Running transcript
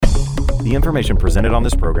The information presented on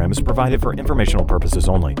this program is provided for informational purposes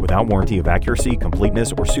only, without warranty of accuracy,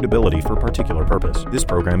 completeness, or suitability for a particular purpose. This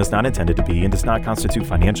program is not intended to be and does not constitute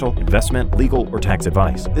financial, investment, legal, or tax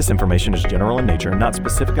advice. This information is general in nature and not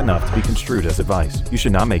specific enough to be construed as advice. You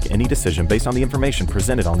should not make any decision based on the information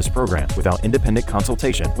presented on this program without independent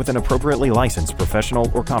consultation with an appropriately licensed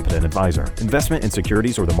professional or competent advisor. Investment in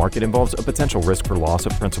securities or the market involves a potential risk for loss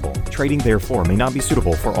of principal. Trading, therefore, may not be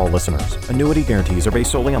suitable for all listeners. Annuity guarantees are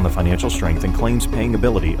based solely on the financial strength and claims-paying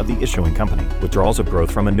ability of the issuing company. Withdrawals of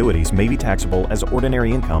growth from annuities may be taxable as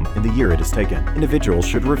ordinary income in the year it is taken. Individuals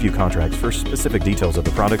should review contracts for specific details of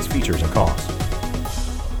the product's features and costs.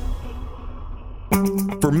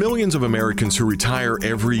 For millions of Americans who retire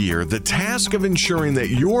every year, the task of ensuring that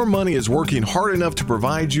your money is working hard enough to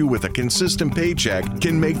provide you with a consistent paycheck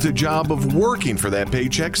can make the job of working for that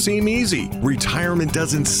paycheck seem easy. Retirement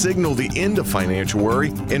doesn't signal the end of financial worry.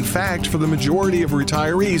 In fact, for the majority of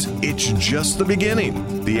retirees, it's just the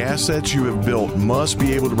beginning. The assets you have built must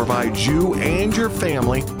be able to provide you and your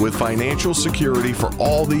family with financial security for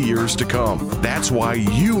all the years to come. That's why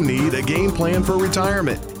you need a game plan for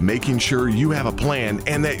retirement, making sure you have a plan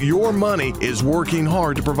and that your money is working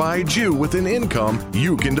hard to provide you with an income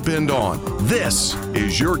you can depend on. This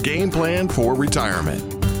is your game plan for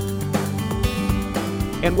retirement.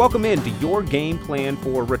 And welcome into Your Game Plan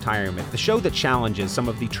for Retirement, the show that challenges some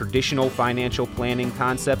of the traditional financial planning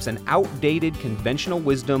concepts and outdated conventional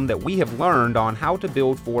wisdom that we have learned on how to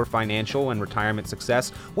build for financial and retirement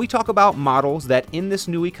success. We talk about models that in this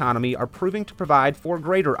new economy are proving to provide for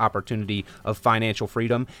greater opportunity of financial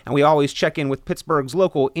freedom. And we always check in with Pittsburgh's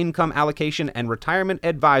local income allocation and retirement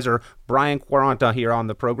advisor, Brian Quaranta, here on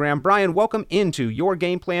the program. Brian, welcome into Your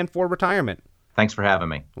Game Plan for Retirement. Thanks for having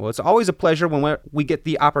me. Well, it's always a pleasure when we get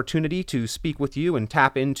the opportunity to speak with you and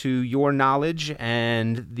tap into your knowledge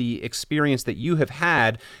and the experience that you have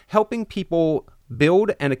had helping people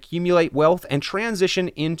build and accumulate wealth and transition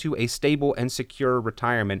into a stable and secure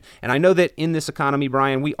retirement. And I know that in this economy,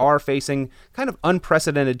 Brian, we are facing kind of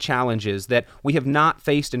unprecedented challenges that we have not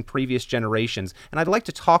faced in previous generations. And I'd like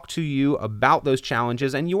to talk to you about those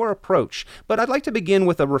challenges and your approach. But I'd like to begin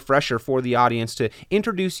with a refresher for the audience to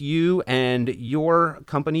introduce you and your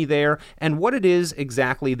company there and what it is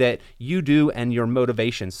exactly that you do and your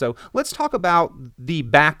motivation. So let's talk about the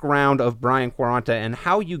background of Brian Quaranta and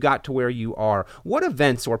how you got to where you are. What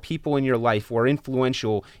events or people in your life were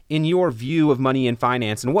influential in your view of money and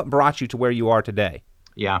finance, and what brought you to where you are today?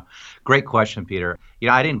 Yeah, great question, Peter.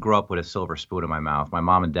 I didn't grow up with a silver spoon in my mouth. My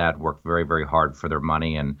mom and dad worked very, very hard for their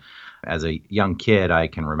money. And as a young kid, I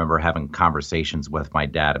can remember having conversations with my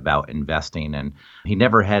dad about investing. And he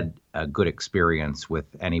never had a good experience with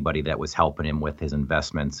anybody that was helping him with his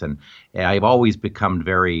investments. And I've always become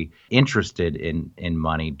very interested in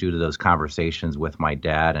money due to those conversations with my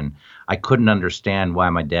dad. And I couldn't understand why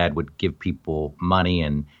my dad would give people money,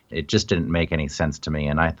 and it just didn't make any sense to me.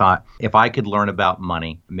 And I thought, if I could learn about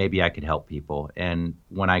money, maybe I could help people. And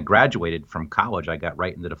when I graduated from college, I got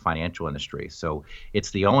right into the financial industry. So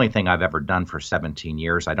it's the only thing I've ever done for 17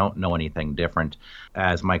 years. I don't know anything different.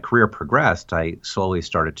 As my career progressed, I slowly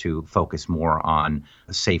started to focus more on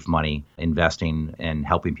safe money, investing, and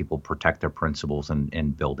helping people protect their principles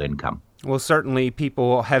and build income. Well, certainly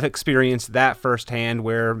people have experienced that firsthand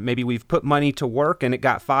where maybe we've put money to work and it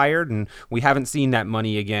got fired and we haven't seen that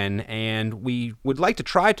money again. And we would like to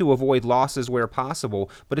try to avoid losses where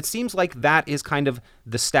possible, but it seems like that is kind of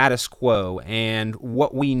the status quo and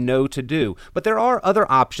what we know to do. But there are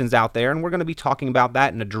other options out there, and we're going to be talking about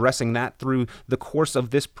that and addressing that through the course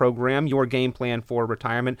of this program, Your Game Plan for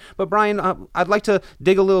Retirement. But Brian, I'd like to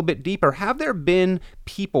dig a little bit deeper. Have there been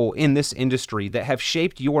people in this industry that have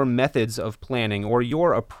shaped your methods of planning or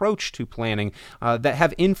your approach to planning that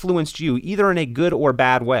have influenced you either in a good or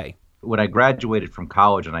bad way? When I graduated from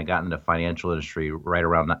college and I got into the financial industry right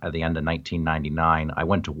around at the end of 1999, I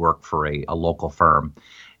went to work for a local firm.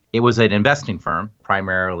 It was an investing firm,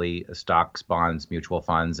 primarily stocks, bonds, mutual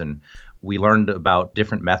funds, and we learned about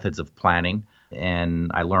different methods of planning.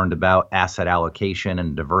 And I learned about asset allocation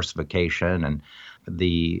and diversification. And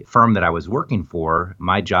the firm that I was working for,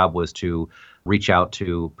 my job was to reach out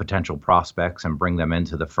to potential prospects and bring them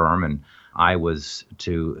into the firm. And I was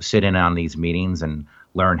to sit in on these meetings and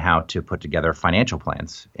learn how to put together financial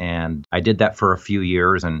plans. And I did that for a few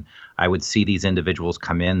years, and I would see these individuals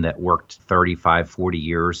come in that worked 35, 40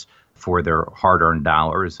 years for their hard-earned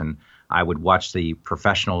dollars. And I would watch the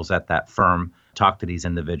professionals at that firm talk to these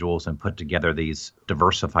individuals and put together these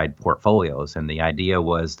diversified portfolios. And the idea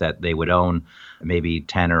was that they would own maybe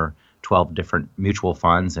 10 or 12 different mutual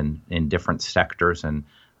funds in different sectors and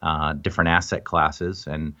different asset classes.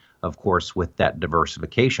 And of course, with that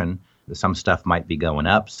diversification, Some stuff might be going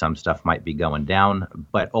up, some stuff might be going down,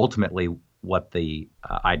 but ultimately what the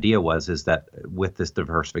idea was is that with this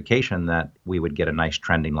diversification that we would get a nice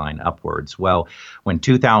trending line upwards. Well, when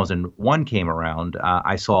 2001 came around,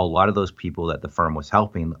 I saw a lot of those people that the firm was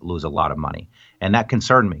helping lose a lot of money. And that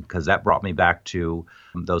concerned me because that brought me back to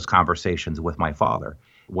those conversations with my father.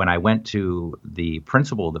 When I went to the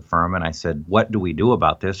principal of the firm and I said, what do we do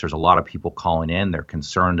about this? There's a lot of people calling in. They're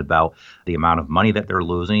concerned about the amount of money that they're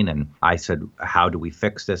losing. And I said, how do we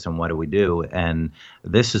fix this and what do we do? And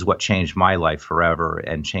this is what changed my life forever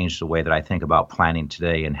and changed the way that I think about planning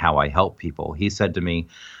today and how I help people. He said to me,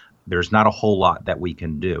 there's not a whole lot that we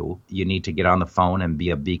can do. You need to get on the phone and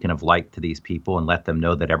be a beacon of light to these people and let them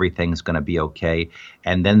know that everything's going to be okay.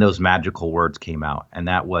 And then those magical words came out. And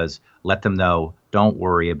that was, let them know, don't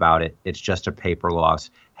worry about it. It's just a paper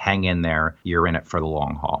loss. Hang in there. You're in it for the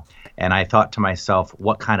long haul. And I thought to myself,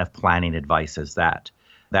 what kind of planning advice is that?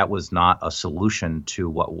 That was not a solution to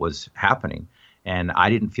what was happening. And I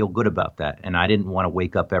didn't feel good about that. And I didn't want to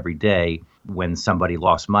wake up every day when somebody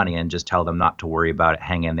lost money and just tell them not to worry about it.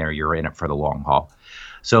 Hang in there. You're in it for the long haul.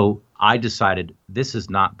 So I decided this is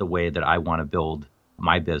not the way that I want to build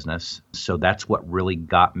my business. So that's what really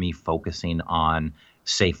got me focusing on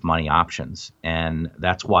safe money options. And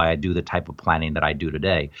that's why I do the type of planning that I do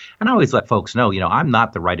today. And I always let folks know, I'm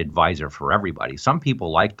not the right advisor for everybody. Some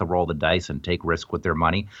people like to roll the dice and take risk with their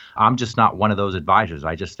money. I'm just not one of those advisors.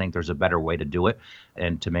 I just think there's a better way to do it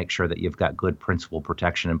and to make sure that you've got good principal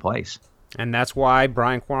protection in place. And that's why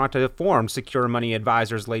Brian Quaranta formed Secure Money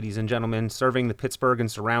Advisors, ladies and gentlemen, serving the Pittsburgh and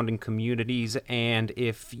surrounding communities. And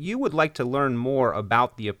if you would like to learn more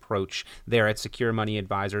about the approach there at Secure Money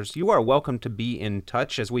Advisors, you are welcome to be in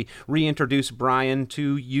touch as we reintroduce Brian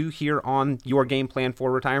to you here on Your Game Plan for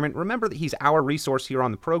Retirement. Remember that he's our resource here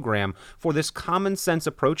on the program for this common sense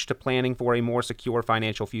approach to planning for a more secure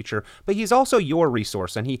financial future, but he's also your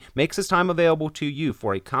resource, and he makes his time available to you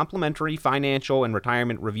for a complimentary financial and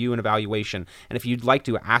retirement review and evaluation. And if you'd like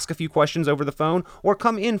to ask a few questions over the phone or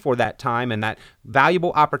come in for that time and that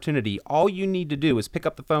valuable opportunity, all you need to do is pick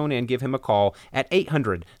up the phone and give him a call at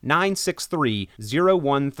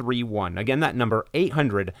 800-963-0131. Again, that number,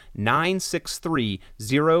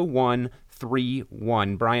 800-963-0131.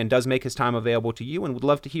 Brian does make his time available to you and would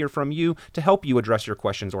love to hear from you to help you address your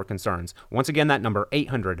questions or concerns. Once again, that number,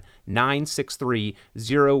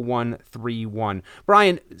 800-963-0131.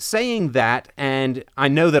 Brian, saying that, and I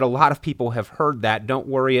know that a lot of people have heard that, don't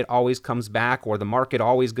worry, it always comes back, or the market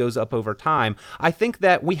always goes up over time. I think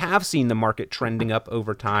that we have seen the market trending up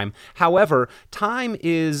over time. However, time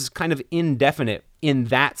is kind of indefinite in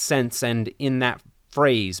that sense and in that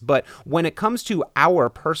phrase, but when it comes to our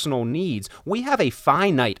personal needs, we have a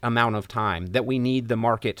finite amount of time that we need the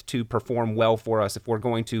market to perform well for us if we're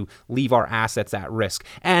going to leave our assets at risk.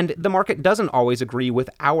 And the market doesn't always agree with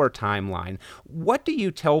our timeline. What do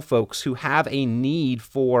you tell folks who have a need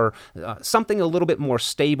for something a little bit more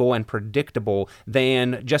stable and predictable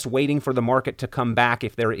than just waiting for the market to come back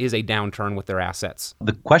if there is a downturn with their assets?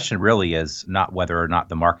 The question really is not whether or not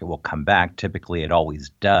the market will come back. Typically, it always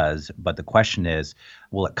does. But the question is,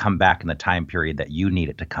 will it come back in the time period that you need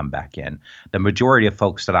it to come back in? The majority of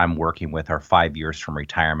folks that I'm working with are 5 years from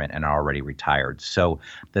retirement and are already retired. So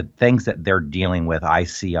the things that they're dealing with, I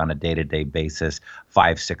see on a day-to-day basis,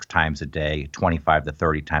 5-6 times a day, 25 to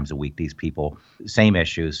 30 times a week. These people, same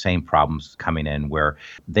issues, same problems coming in where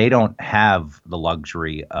they don't have the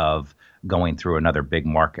luxury of going through another big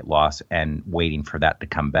market loss and waiting for that to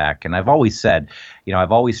come back. And I've always said,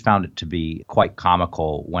 I've always found it to be quite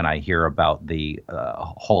comical when I hear about the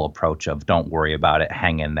whole approach of don't worry about it,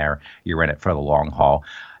 hang in there, you're in it for the long haul.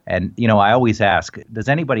 And, I always ask, does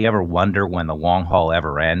anybody ever wonder when the long haul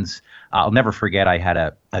ever ends? I'll never forget, I had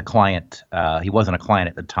a client, he wasn't a client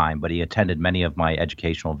at the time, but he attended many of my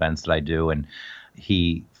educational events that I do. And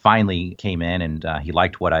he finally came in and he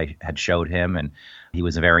liked what I had showed him, and he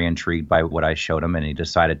was very intrigued by what I showed him, and he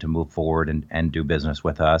decided to move forward and do business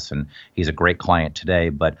with us. And he's a great client today.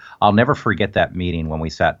 But I'll never forget that meeting when we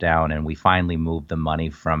sat down and we finally moved the money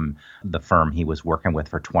from the firm he was working with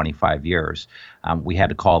for 25 years. We had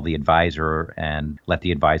to call the advisor and let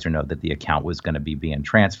the advisor know that the account was going to be being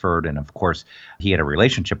transferred. And of course, he had a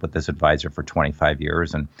relationship with this advisor for 25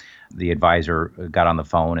 years. And the advisor got on the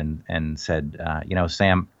phone and said,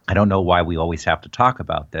 Sam, I don't know why we always have to talk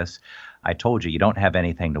about this. I told you don't have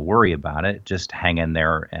anything to worry about it. Just hang in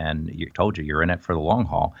there, and you're in it for the long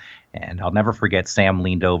haul. And I'll never forget, Sam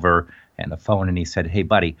leaned over and the phone and he said, "Hey,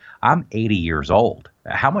 buddy, I'm 80 years old.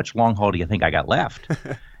 How much long haul do you think I got left?"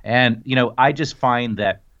 And, I just find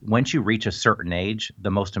that once you reach a certain age,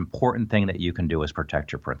 the most important thing that you can do is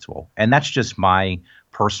protect your principal. And that's just my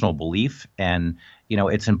personal belief. And,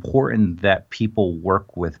 it's important that people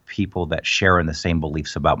work with people that share in the same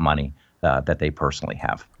beliefs about money that they personally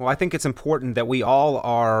have. Well, I think it's important that we all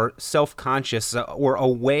are self-conscious or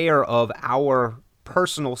aware of our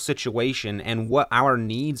personal situation and what our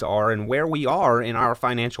needs are and where we are in our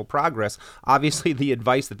financial progress. Obviously, the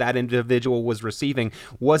advice that individual was receiving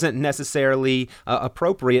wasn't necessarily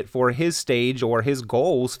appropriate for his stage or his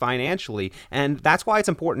goals financially. And that's why it's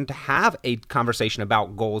important to have a conversation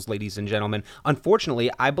about goals, ladies and gentlemen. Unfortunately,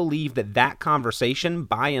 I believe that conversation,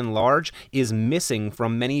 by and large, is missing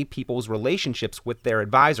from many people's relationships with their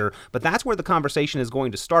advisor. But that's where the conversation is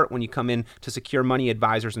going to start when you come in to Secure Money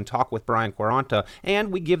Advisors and talk with Brian Quaranta.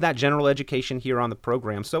 And we give that general education here on the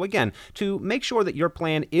program. So again, to make sure that your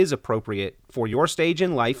plan is appropriate for your stage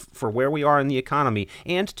in life, for where we are in the economy,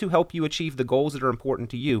 and to help you achieve the goals that are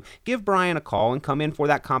important to you, give Brian a call and come in for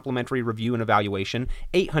that complimentary review and evaluation.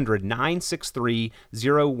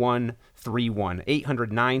 800-963-0131.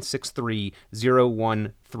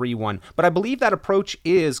 800-963-0131. But I believe that approach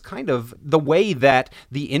is kind of the way that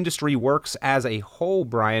the industry works as a whole,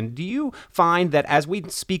 Brian. Do you find that as we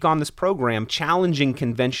speak on this program, challenging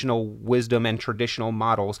conventional wisdom and traditional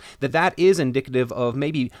models, that is indicative of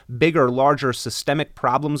maybe bigger, larger systemic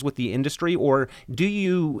problems with the industry? Or do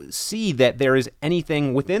you see that there is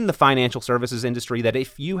anything within the financial services industry that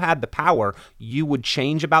if you had the power, you would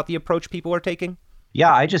change about the approach people are taking?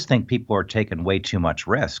 Yeah, I just think people are taking way too much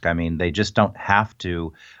risk. I mean, they just don't have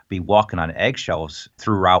to be walking on eggshells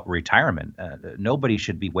throughout retirement. Nobody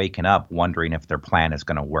should be waking up wondering if their plan is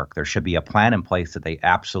going to work. There should be a plan in place that they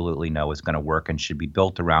absolutely know is going to work and should be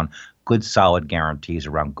built around good, solid guarantees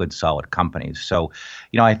around good, solid companies. So,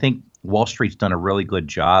 I think Wall Street's done a really good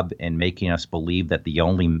job in making us believe that the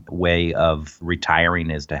only way of retiring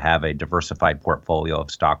is to have a diversified portfolio of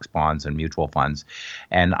stocks, bonds, and mutual funds.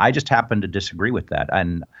 And I just happen to disagree with that.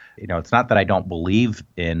 And, it's not that I don't believe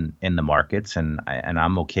in the markets, and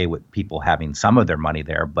I'm okay with people having some of their money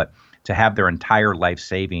there, but to have their entire life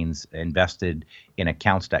savings invested in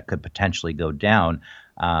accounts that could potentially go down,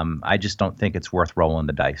 I just don't think it's worth rolling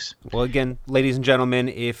the dice. Well, again, ladies and gentlemen,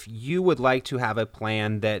 if you would like to have a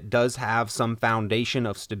plan that does have some foundation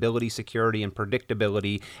of stability, security, and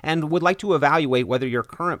predictability, and would like to evaluate whether your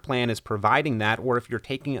current plan is providing that, or if you're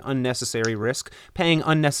taking unnecessary risk, paying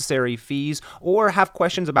unnecessary fees, or have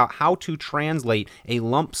questions about how to translate a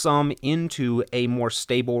lump sum into a more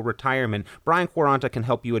stable retirement, Brian Quaranta can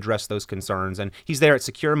help you address those concerns. And he's there at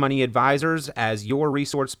Secure Money Advisors as your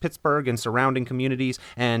resource, Pittsburgh and surrounding communities.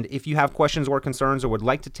 And if you have questions or concerns or would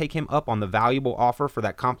like to take him up on the valuable offer for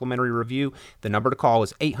that complimentary review, the number to call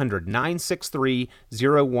is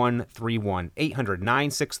 800-963-0131.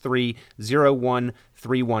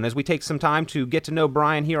 800-963-0131. As we take some time to get to know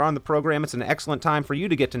Brian here on the program, it's an excellent time for you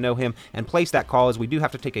to get to know him and place that call, as we do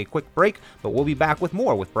have to take a quick break, but we'll be back with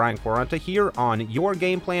more with Brian Quaranta here on Your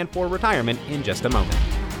Game Plan for Retirement in just a moment.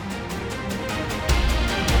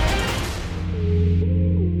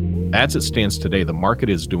 As it stands today, the market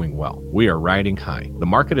is doing well. We are riding high. The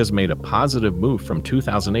market has made a positive move from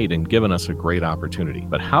 2008 and given us a great opportunity.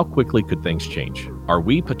 But how quickly could things change? Are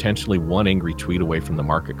we potentially one angry tweet away from the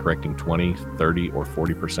market correcting 20, 30, or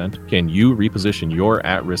 40%? Can you reposition your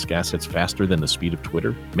at-risk assets faster than the speed of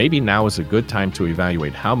Twitter? Maybe now is a good time to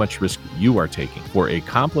evaluate how much risk you are taking. For a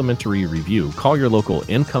complimentary review, call your local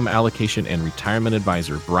income allocation and retirement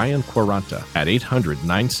advisor, Brian Quaranta, at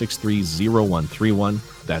 800-963-0131.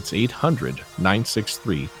 That's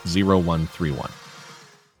 800-963-0131.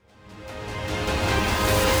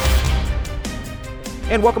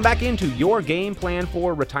 And welcome back into Your Game Plan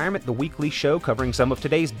for Retirement, the weekly show covering some of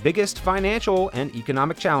today's biggest financial and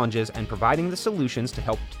economic challenges and providing the solutions to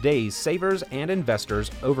help today's savers and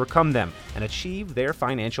investors overcome them and achieve their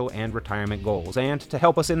financial and retirement goals. And to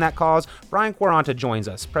help us in that cause, Brian Quaranta joins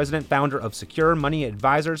us, president founder of Secure Money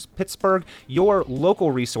Advisors Pittsburgh, your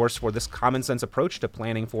local resource for this common sense approach to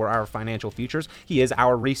planning for our financial futures. He is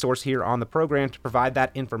our resource here on the program to provide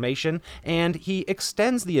that information, and he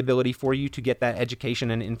extends the ability for you to get that education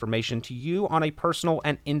and information to you on a personal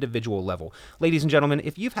and individual level. Ladies and gentlemen,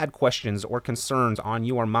 if you've had questions or concerns on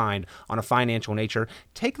your mind on a financial nature,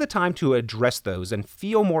 take the time to address those and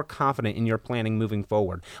feel more confident in your planning moving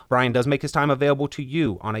forward. Brian does make his time available to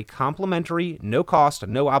you on a complimentary, no cost,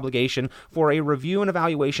 no obligation for a review and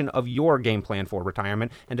evaluation of your game plan for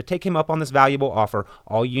retirement. And to take him up on this valuable offer,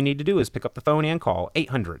 all you need to do is pick up the phone and call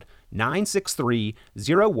 800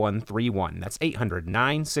 800-963-0131. That's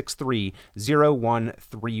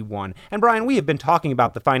 800-963-0131. And Brian, we have been talking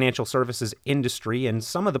about the financial services industry and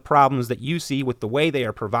some of the problems that you see with the way they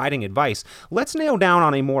are providing advice. Let's nail down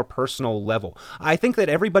on a more personal level. I think that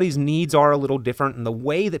everybody's needs are a little different, and the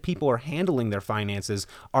way that people are handling their finances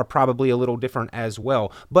are probably a little different as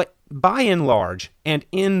well. But by and large, and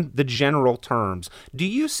in the general terms, do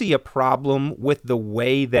you see a problem with the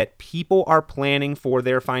way that people are planning for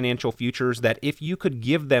their financial futures, that if you could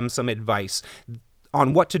give them some advice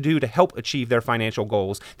on what to do to help achieve their financial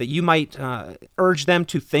goals, that you might urge them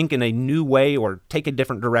to think in a new way or take a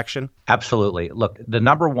different direction? Absolutely. Look, the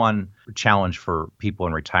number one challenge for people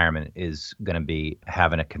in retirement is going to be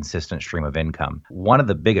having a consistent stream of income. One of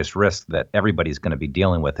the biggest risks that everybody's going to be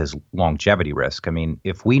dealing with is longevity risk. I mean,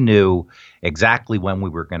 if we knew exactly when we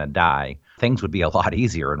were going to die, things would be a lot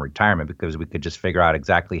easier in retirement because we could just figure out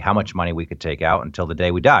exactly how much money we could take out until the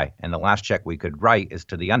day we die. And the last check we could write is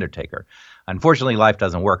to the undertaker. Unfortunately, life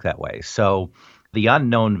doesn't work that way. So the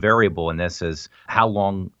unknown variable in this is how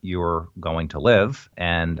long you're going to live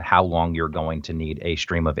and how long you're going to need a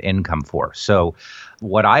stream of income for. So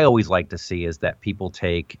what I always like to see is that people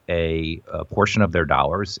take a portion of their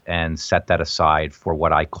dollars and set that aside for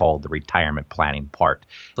what I call the retirement planning part.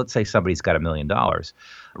 Let's say somebody's got $1 million.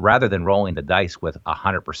 Rather than rolling the dice with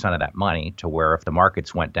 100% of that money to where if the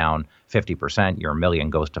markets went down 50%, your $1 million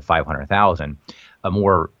goes to 500,000. A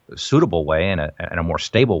more suitable way and a more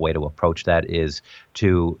stable way to approach that is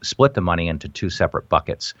to split the money into two separate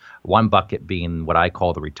buckets. One bucket being what I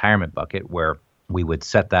call the retirement bucket, where we would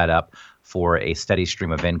set that up for a steady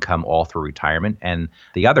stream of income all through retirement. And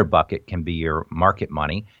the other bucket can be your market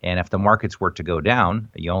money. And if the markets were to go down,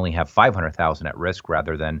 you only have 500,000 at risk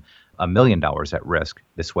rather than $1 million at risk.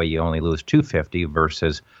 This way you only lose 250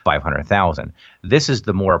 versus 500,000. This is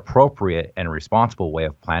the more appropriate and responsible way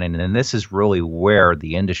of planning. And this is really where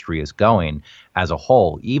the industry is going as a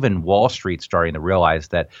whole. Even Wall Street's starting to realize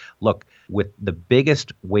that, look, with the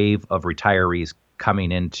biggest wave of retirees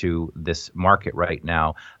coming into this market right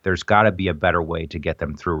now, there's got to be a better way to get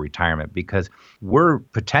them through retirement because we're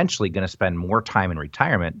potentially going to spend more time in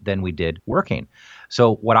retirement than we did working.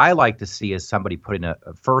 So what I like to see is somebody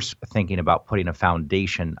first thinking about putting a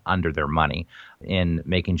foundation under their money in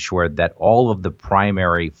making sure that all of the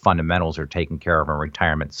primary fundamentals are taken care of in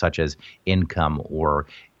retirement, such as income, or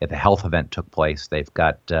if a health event took place, they've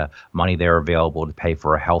got money there available to pay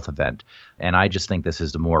for a health event. And I just think this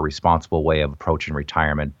is the more responsible way of approaching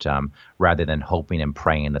retirement rather than hoping and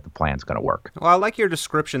praying that the plan's going to work. Well, I like your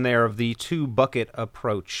description there of the two-bucket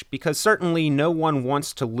approach, because certainly no one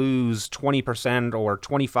wants to lose 20% or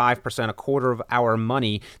 25%, a quarter of our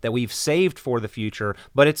money that we've saved for the future,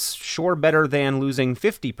 but it's sure better than losing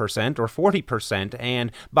 50% or 40%.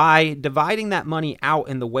 And by dividing that money out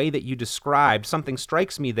in the way that you described, something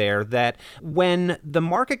strikes me there that when the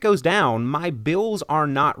market goes down, my bills are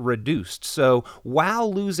not reduced. So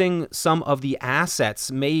while losing some of the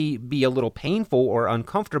assets may be a little painful or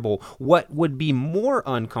uncomfortable, what would be more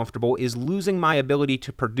uncomfortable is losing my ability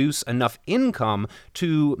to produce enough income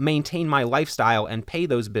to maintain my lifestyle and pay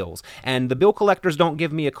those bills. And the bill collectors don't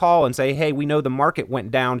give me a call and say, hey, we know the market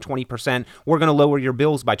went down 20%. We're going to lower your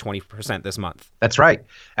bills by 20% this month. That's right.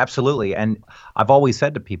 Absolutely. And I've always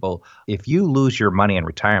said to people, if you lose your money in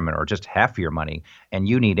retirement or just half of your money and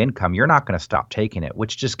you need income, you're not going to stop taking it,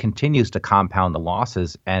 which just continues to compound the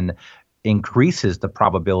losses and increases the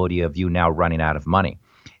probability of you now running out of money.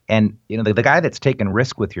 And the guy that's taking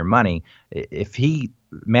risk with your money, if he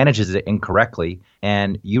manages it incorrectly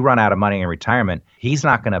and you run out of money in retirement, he's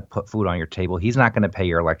not going to put food on your table. He's not going to pay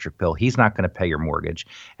your electric bill. He's not going to pay your mortgage.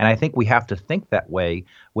 And I think we have to think that way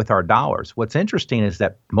with our dollars. What's interesting is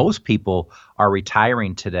that most people are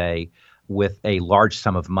retiring today with a large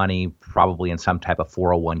sum of money, probably in some type of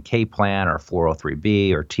 401k plan or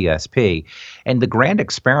 403b or TSP. And the grand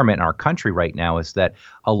experiment in our country right now is that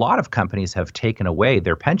a lot of companies have taken away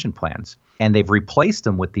their pension plans and they've replaced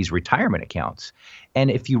them with these retirement accounts. And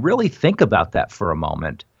if you really think about that for a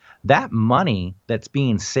moment, that money that's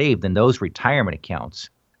being saved in those retirement accounts,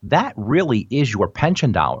 that really is your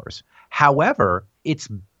pension dollars. However, it's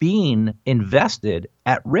being invested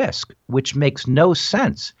at risk, which makes no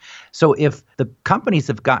sense. So if the companies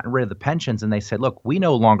have gotten rid of the pensions and they said, look, we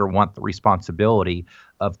no longer want the responsibility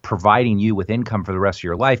of providing you with income for the rest of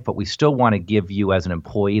your life, but we still want to give you as an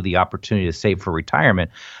employee the opportunity to save for retirement,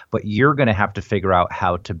 but you're going to have to figure out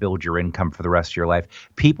how to build your income for the rest of your life.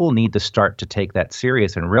 People need to start to take that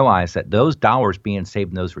serious and realize that those dollars being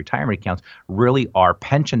saved in those retirement accounts really are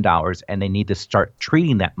pension dollars, and they need to start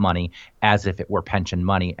treating that money as if it were pension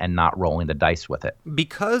money and not rolling the dice with it.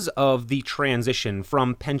 Because of the transition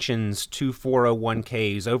from pensions to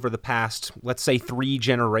 401ks over the past, let's say, 3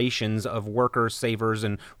 generations of workers, savers,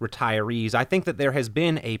 and retirees, I think that there has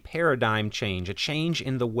been a paradigm change, a change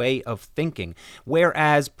in the way of thinking,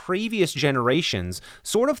 whereas previous generations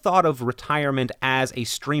sort of thought of retirement as a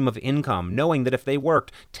stream of income, knowing that if they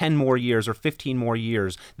worked 10 more years or 15 more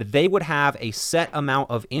years, that they would have a set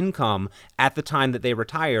amount of income at the time that they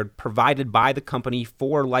retired, provided by the company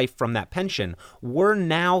for life from that pension. We're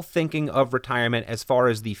now thinking of retirement as far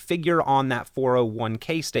as the figure on that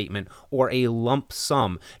 401k statement or a lump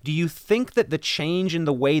sum. Do you think that the change in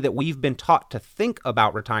the way that we've been taught to think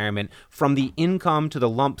about retirement from the income to the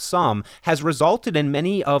lump sum has resulted in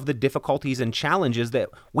many of the difficulties and challenges that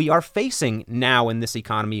we are facing now in this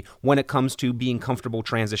economy when it comes to being comfortable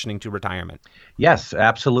transitioning to retirement? Yes,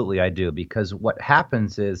 absolutely I do, because what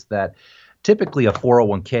happens is that typically a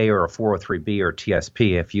 401k or a 403b or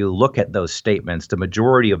TSP, if you look at those statements, the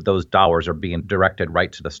majority of those dollars are being directed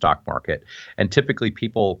right to the stock market. And typically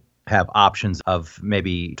people have options of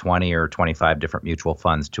maybe 20 or 25 different mutual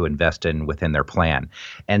funds to invest in within their plan.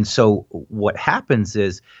 And so what happens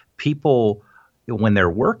is people, when they're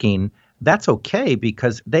working, that's okay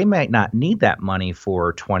because they might not need that money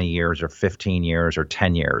for 20 years or 15 years or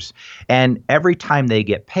 10 years. And every time they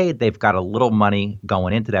get paid, they've got a little money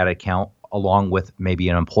going into that account along with maybe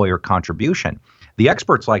an employer contribution. The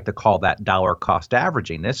experts like to call that dollar cost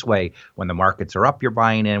averaging. This way, when the markets are up, you're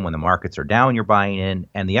buying in. When the markets are down, you're buying in.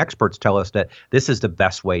 And the experts tell us that this is the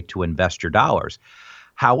best way to invest your dollars.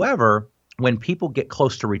 However, when people get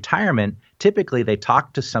close to retirement, typically they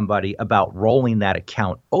talk to somebody about rolling that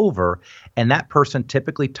account over, and that person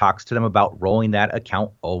typically talks to them about rolling that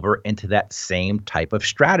account over into that same type of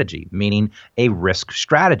strategy, meaning a risk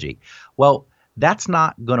strategy. Well, that's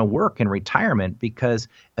not going to work in retirement because,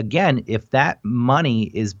 again, if that money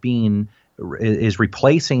is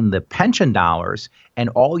replacing the pension dollars and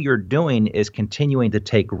all you're doing is continuing to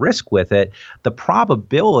take risk with it, the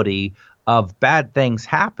probability of bad things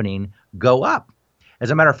happening go up. As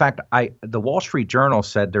a matter of fact, the Wall Street Journal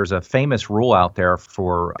said there's a famous rule out there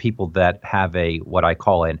for people that have what I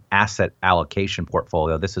call an asset allocation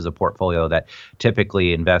portfolio. This is a portfolio that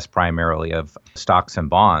typically invests primarily of stocks and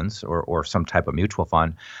bonds or some type of mutual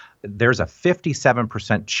fund. There's a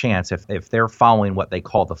 57% chance if they're following what they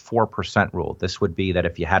call the 4% rule. This would be that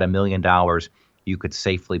if you had $1 million, you could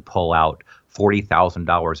safely pull out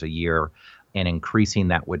 $40,000 a year, and increasing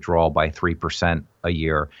that withdrawal by 3% a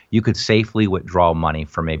year, you could safely withdraw money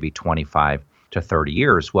for maybe 25 to 30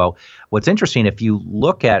 years. Well, what's interesting, if you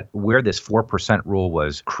look at where this 4% rule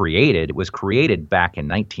was created, it was created back in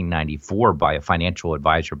 1994 by a financial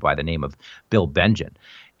advisor by the name of Bill Bengen.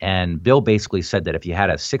 And Bill basically said that if you had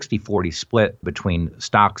a 60-40 split between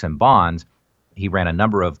stocks and bonds, he ran a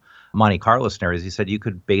number of Monte Carlo scenarios. He said you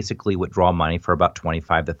could basically withdraw money for about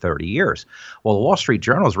 25 to 30 years. Well, the Wall Street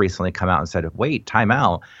Journal has recently come out and said, wait, time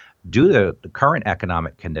out. Due to the current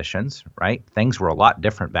economic conditions, right? Things were a lot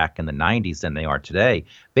different back in the 90s than they are today.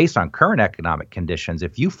 Based on current economic conditions,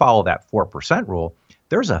 if you follow that 4% rule,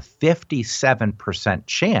 there's a 57%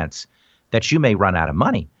 chance that you may run out of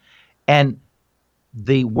money. And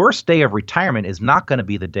the worst day of retirement is not going to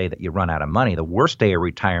be the day that you run out of money. The worst day of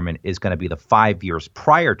retirement is going to be the 5 years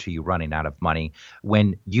prior to you running out of money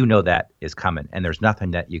when you know that is coming and there's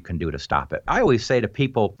nothing that you can do to stop it. I always say to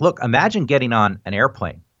people, look, imagine getting on an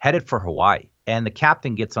airplane headed for Hawaii and the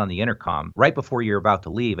captain gets on the intercom right before you're about to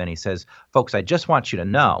leave and he says, folks, I just want you to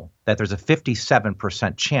know that there's a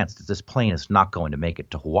 57% chance that this plane is not going to make it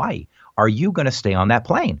to Hawaii. Are you going to stay on that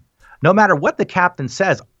plane? No matter what the captain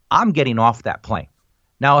says, I'm getting off that plane.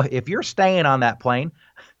 Now, if you're staying on that plane,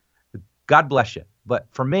 God bless you. But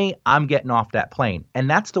for me, I'm getting off that plane. And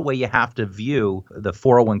that's the way you have to view the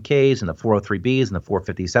 401ks and the 403bs and the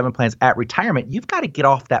 457 plans. At retirement, you've got to get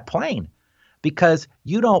off that plane because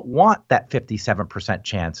you don't want that 57%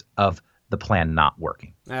 chance of the plan not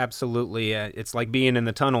working. Absolutely. It's like being in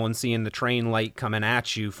the tunnel and seeing the train light coming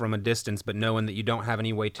at you from a distance, but knowing that you don't have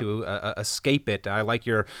any way to escape it. I like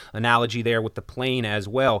your analogy there with the plane as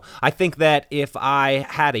well. I think that if I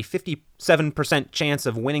had a 57% 7% chance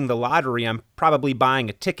of winning the lottery, I'm probably buying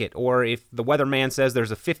a ticket. Or if the weatherman says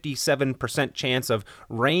there's a 57% chance of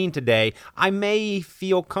rain today, I may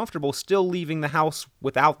feel comfortable still leaving the house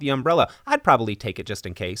without the umbrella. I'd probably take it just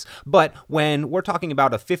in case. But when we're talking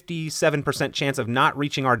about a 57% chance of not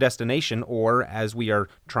reaching our destination, or as we are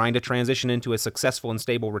trying to transition into a successful and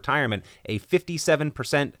stable retirement, a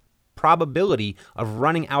 57% probability of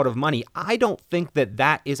running out of money, I don't think that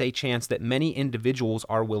that is a chance that many individuals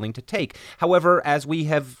are willing to take. However, as we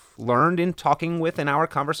have learned in talking with in our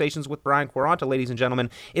conversations with Brian Quaranta, ladies and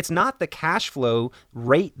gentlemen, it's not the cash flow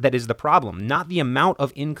rate that is the problem, not the amount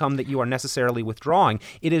of income that you are necessarily withdrawing.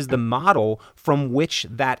 It is the model from which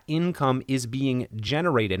that income is being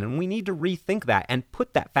generated. And we need to rethink that and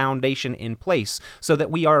put that foundation in place so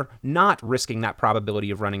that we are not risking that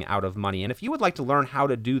probability of running out of money. And if you would like to learn how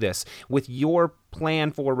to do this with your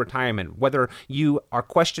plan for retirement, whether you are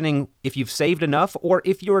questioning if you've saved enough or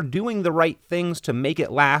if you're doing the right things to make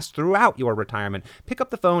it last throughout your retirement, pick up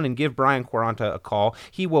the phone and give Brian Quaranta a call.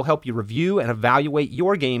 He will help you review and evaluate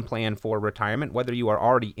your game plan for retirement, whether you are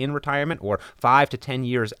already in retirement or 5 to 10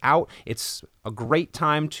 years out. It's a great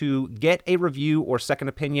time to get a review or second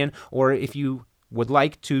opinion, or if you would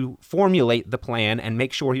like to formulate the plan and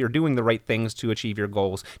make sure you're doing the right things to achieve your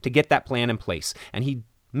goals, to get that plan in place. And he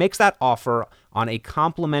makes that offer on a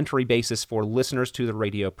complimentary basis for listeners to the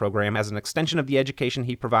radio program as an extension of the education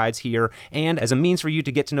he provides here and as a means for you to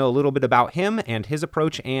get to know a little bit about him and his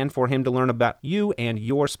approach and for him to learn about you and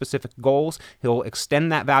your specific goals. He'll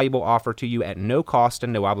extend that valuable offer to you at no cost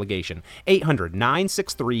and no obligation.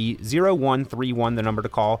 800-963-0131, the number to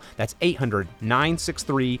call. That's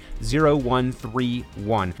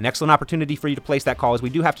 800-963-0131. An excellent opportunity for you to place that call as we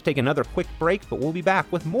do have to take another quick break, but we'll be back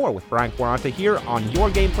with more with Brian Quaranta here on Your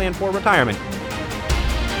Game Plan for Retirement.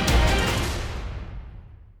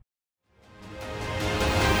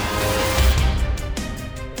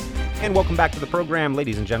 And welcome back to the program,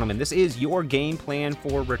 ladies and gentlemen. This is Your Game Plan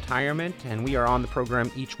for Retirement, and we are on the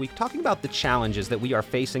program each week talking about the challenges that we are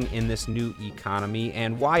facing in this new economy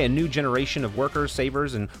and why a new generation of workers,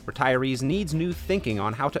 savers, and retirees needs new thinking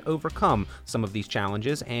on how to overcome some of these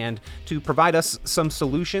challenges and to provide us some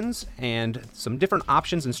solutions and some different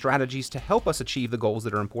options and strategies to help us achieve the goals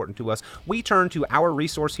that are important to us. We turn to our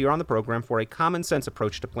resource here on the program for a common sense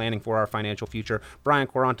approach to planning for our financial future. Brian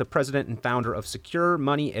Quaranta, president and founder of Secure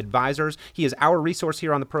Money Advisors. He is our resource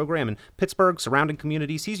here on the program in Pittsburgh, surrounding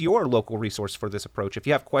communities. He's your local resource for this approach. If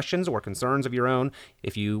you have questions or concerns of your own,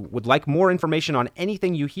 if you would like more information on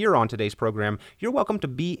anything you hear on today's program, you're welcome to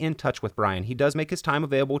be in touch with Brian. He does make his time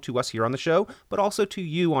available to us here on the show, but also to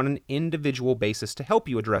you on an individual basis to help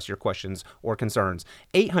you address your questions or concerns.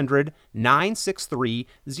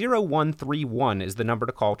 800-963-0131 is the number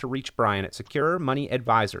to call to reach Brian at Secure Money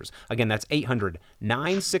Advisors. Again, that's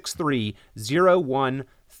 800-963-0131.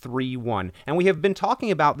 And we have been talking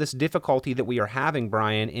about this difficulty that we are having,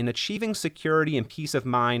 Brian, in achieving security and peace of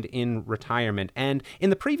mind in retirement. And in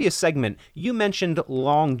the previous segment, you mentioned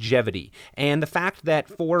longevity and the fact that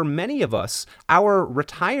for many of us, our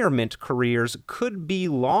retirement careers could be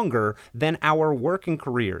longer than our working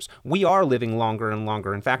careers. We are living longer and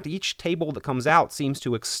longer. In fact, each table that comes out seems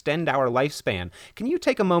to extend our lifespan. Can you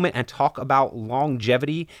take a moment and talk about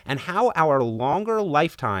longevity and how our longer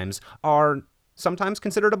lifetimes are sometimes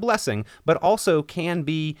considered a blessing, but also can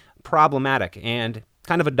be problematic and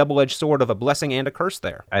kind of a double-edged sword of a blessing and a curse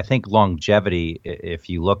there? I think longevity, if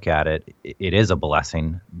you look at it, it is a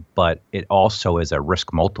blessing, but it also is a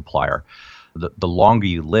risk multiplier. The longer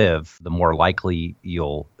you live, the more likely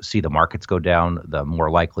you'll see the markets go down, the more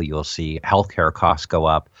likely you'll see healthcare costs go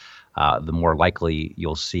up, the more likely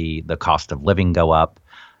you'll see the cost of living go up.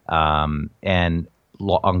 And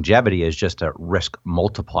longevity is just a risk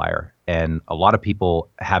multiplier. And a lot of people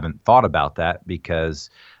haven't thought about that because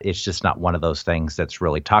it's just not one of those things that's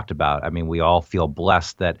really talked about. I mean, we all feel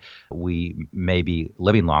blessed that we may be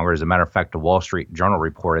living longer. As a matter of fact, the Wall Street Journal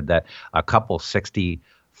reported that a couple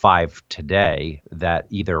 65 today, that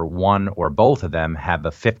either one or both of them have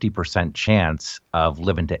a 50% chance of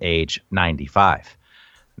living to age 95.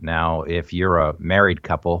 Now, if you're a married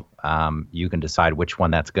couple, you can decide which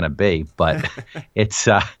one that's going to be, but it's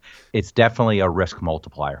definitely a risk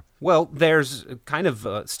multiplier. Well, there's kind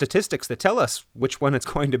of statistics that tell us which one it's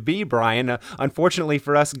going to be, Brian. Unfortunately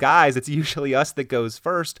for us guys, it's usually us that goes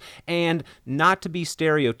first. And not to be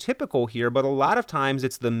stereotypical here, but a lot of times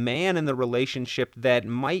it's the man in the relationship that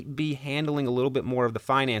might be handling a little bit more of the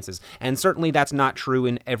finances. And certainly that's not true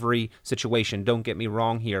in every situation. Don't get me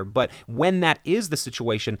wrong here. But when that is the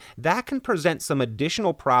situation, that can present some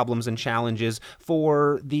additional problems and challenges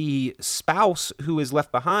for the spouse who is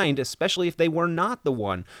left behind, especially if they were not the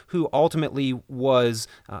one who ultimately was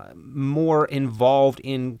more involved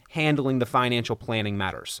in handling the financial planning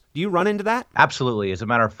matters. Do you run into that? Absolutely. As a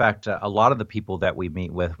matter of fact, a lot of the people that we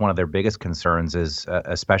meet with, one of their biggest concerns is,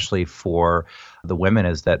 especially for the women,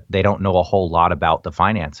 is that they don't know a whole lot about the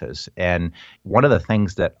finances. And one of the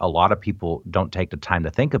things that a lot of people don't take the time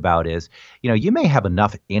to think about is, you may have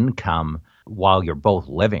enough income while you're both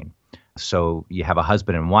living. So you have a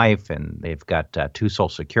husband and wife, and they've got 2 Social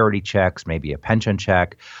Security checks, maybe a pension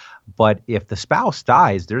check. But if the spouse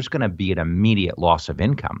dies, there's going to be an immediate loss of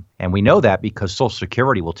income. And we know that because Social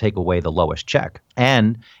Security will take away the lowest check.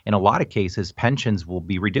 And in a lot of cases, pensions will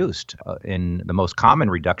be reduced. And the most common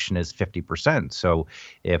reduction is 50%. So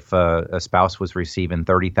if a spouse was receiving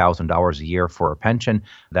 $30,000 a year for a pension,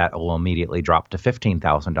 that will immediately drop to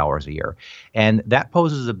 $15,000 a year. And that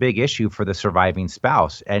poses a big issue for the surviving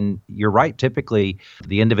spouse. And you're right, typically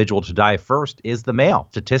the individual to die first is the male.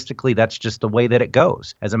 Statistically, that's just the way that it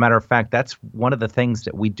goes. As a matter of fact, that's one of the things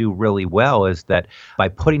that we do really well, is that by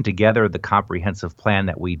putting together the comprehensive plan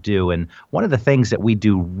that we do, and one of the things that we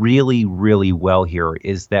do really, really well here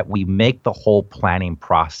is that we make the whole planning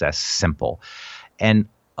process simple. And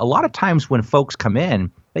a lot of times when folks come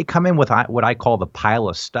in, they come in with what I call the pile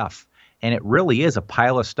of stuff. And it really is a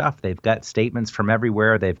pile of stuff. They've got statements from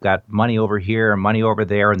everywhere. They've got money over here and money over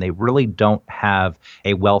there, and they really don't have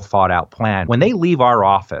a well thought out plan. When they leave our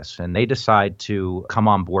office and they decide to come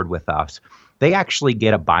on board with us, they actually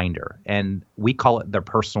get a binder, and we call it their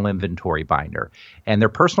personal inventory binder. And their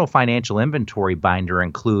personal financial inventory binder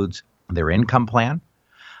includes their income plan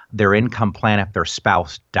if their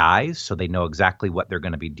spouse dies, so they know exactly what they're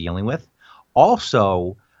going to be dealing with.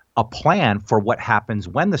 Also, a plan for what happens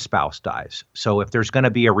when the spouse dies. So if there's going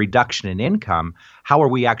to be a reduction in income, how are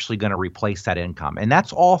we actually going to replace that income? And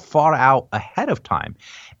that's all thought out ahead of time.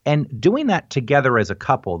 And doing that together as a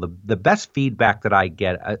couple, the best feedback that I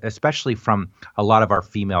get, especially from a lot of our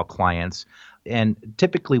female clients, and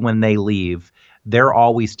typically when they leave, they're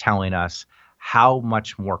always telling us how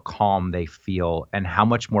much more calm they feel and how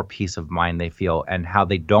much more peace of mind they feel and how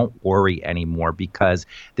they don't worry anymore, because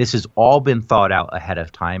this has all been thought out ahead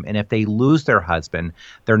of time. And if they lose their husband,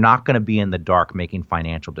 they're not going to be in the dark making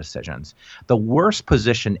financial decisions. The worst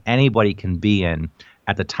position anybody can be in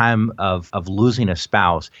at the time of losing a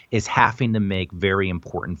spouse is having to make very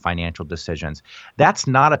important financial decisions. That's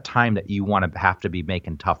not a time that you want to have to be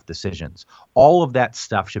making tough decisions. All of that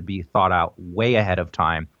stuff should be thought out way ahead of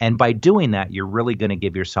time. And by doing that, you're really going to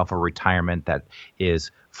give yourself a retirement that is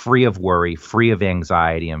free of worry, free of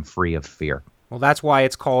anxiety, and free of fear. Well, that's why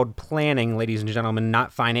it's called planning, ladies and gentlemen,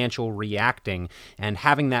 not financial reacting. And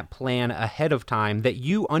having that plan ahead of time that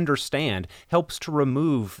you understand helps to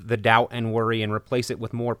remove the doubt and worry and replace it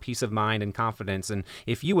with more peace of mind and confidence. And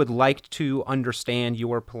if you would like to understand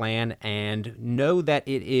your plan and know that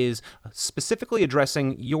it is specifically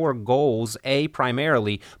addressing your goals,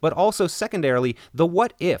 primarily, but also secondarily, the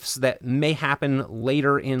what ifs that may happen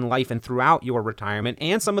later in life and throughout your retirement,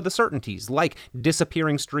 and some of the certainties like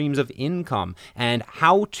disappearing streams of income, and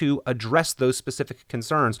how to address those specific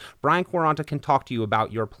concerns, Brian Quaranta can talk to you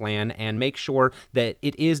about your plan and make sure that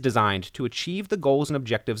it is designed to achieve the goals and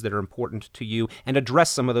objectives that are important to you and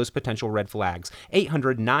address some of those potential red flags.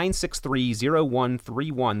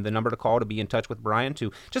 800-963-0131, the number to call to be in touch with Brian,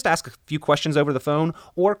 to just ask a few questions over the phone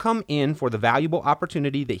or come in for the valuable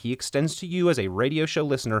opportunity that he extends to you as a radio show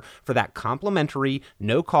listener for that complimentary,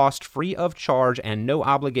 no cost, free of charge, and no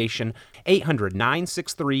obligation.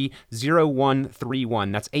 800-963-0131.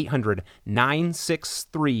 That's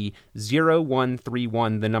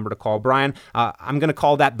 800-963-0131, the number to call. Brian, I'm going to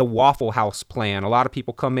call that the Waffle House plan. A lot of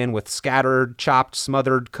people come in with scattered, chopped,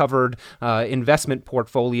 smothered, covered investment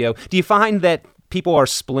portfolio. Do you find that people are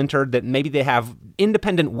splintered, that maybe they have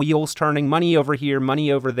independent wheels turning, money over here,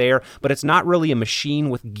 money over there, but it's not really a machine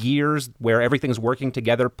with gears where everything's working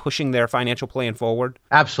together, pushing their financial plan forward?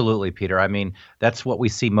 Absolutely, Peter. I mean, that's what we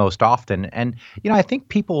see most often. And, I think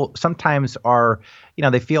people sometimes are,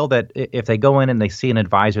 they feel that if they go in and they see an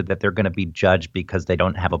advisor that they're going to be judged because they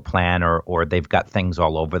don't have a plan or they've got things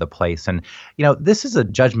all over the place. And, this is a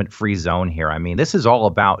judgment-free zone here. I mean, this is all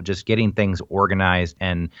about just getting things organized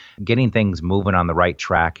and getting things moving on the right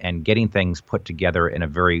track and getting things put together in a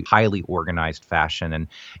very highly organized fashion. And,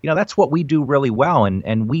 that's what we do really well.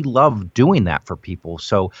 And we love doing that for people.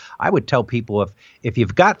 So I would tell people, if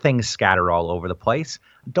you've got things scattered all over the place,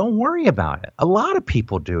 don't worry about it. A lot of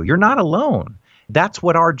people do. You're not alone. That's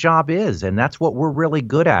what our job is, and that's what we're really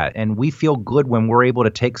good at. And we feel good when we're able to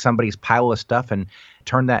take somebody's pile of stuff and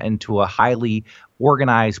turn that into a highly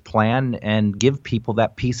organized plan and give people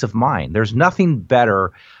that peace of mind. There's nothing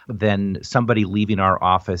better than somebody leaving our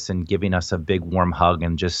office and giving us a big warm hug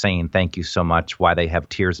and just saying thank you so much, why they have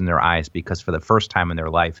tears in their eyes, because for the first time in their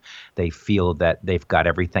life, they feel that they've got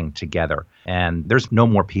everything together. And there's no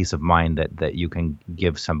more peace of mind that you can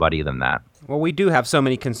give somebody than that. Well, we do have so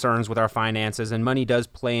many concerns with our finances, and money does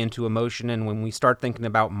play into emotion. And when we start thinking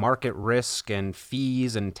about market risk and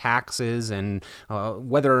fees and taxes and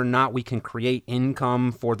whether or not we can create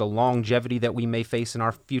income for the longevity that we may face in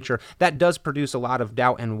our future, that does produce a lot of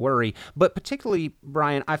doubt and worry. But particularly,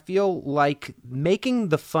 Brian, I feel like making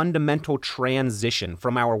the fundamental transition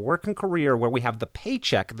from our working career where we have the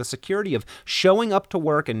paycheck, the security of showing up to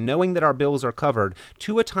work and knowing that our bills are covered,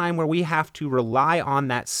 to a time where we have to rely on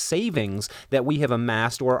that savings that we have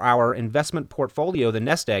amassed or our investment portfolio, the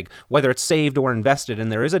nest egg, whether it's saved or invested, and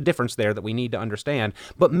there is a difference there that we need to understand.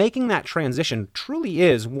 But making that transition truly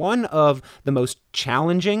is one of the most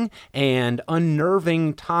challenging and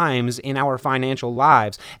unnerving times in our financial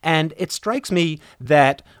lives. And it strikes me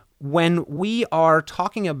that when we are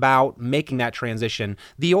talking about making that transition,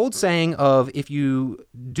 the old saying of if you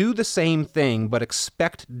do the same thing but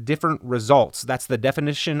expect different results, that's the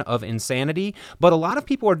definition of insanity. But a lot of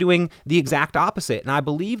people are doing the exact opposite, and I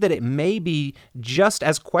believe that it may be just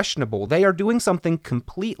as questionable. They are doing something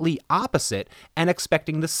completely opposite and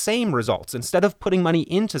expecting the same results. Instead of putting money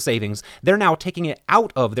into savings, they're now taking it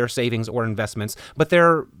out of their savings or investments, but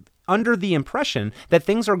they're under the impression that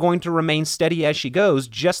things are going to remain steady as she goes,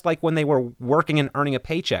 just like when they were working and earning a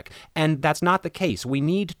paycheck. And that's not the case. We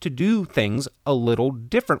need to do things a little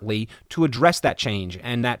differently to address that change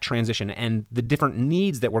and that transition and the different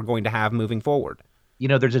needs that we're going to have moving forward. You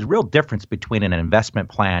know, there's a real difference between an investment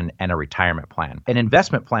plan and a retirement plan. An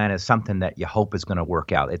investment plan is something that you hope is going to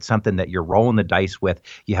work out. It's something that you're rolling the dice with.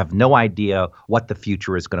 You have no idea what the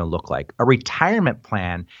future is going to look like. A retirement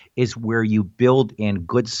plan is where you build in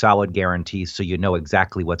good, solid guarantees so you know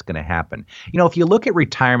exactly what's going to happen. You know, if you look at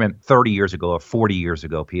retirement 30 years ago or 40 years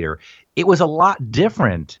ago, Peter, it was a lot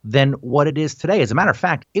different than what it is today. As a matter of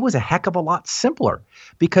fact, it was a heck of a lot simpler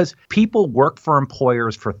because people worked for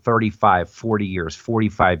employers for 35, 40 years,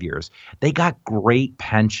 45 years. They got great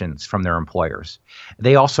pensions from their employers.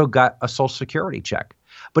 They also got a Social Security check.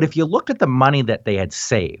 But if you looked at the money that they had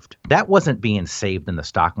saved, that wasn't being saved in the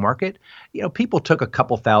stock market. You know, people took a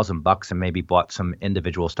couple $1,000 and maybe bought some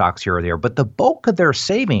individual stocks here or there. But the bulk of their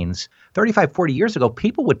savings 35, 40 years ago,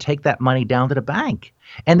 people would take that money down to the bank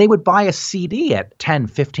and they would buy a CD at 10,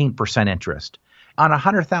 15% interest. On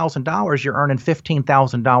 $100,000, you're earning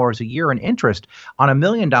 $15,000 a year in interest. On $1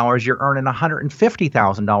 million, you're earning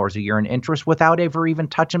 $150,000 a year in interest without ever even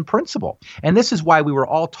touching principal. And this is why we were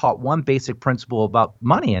all taught one basic principle about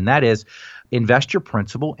money, and that is invest your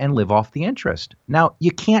principal and live off the interest. Now,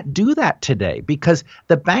 you can't do that today because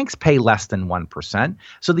the banks pay less than 1%.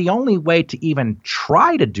 So the only way to even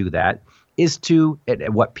try to do that is to,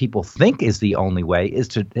 what people think is the only way, is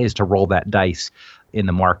to roll that dice in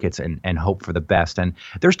the markets and hope for the best. And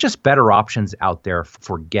there's just better options out there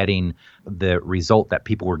for getting the result that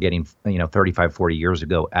people were getting, 35, 40 years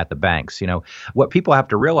ago at the banks. What people have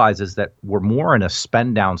to realize is that we're more in a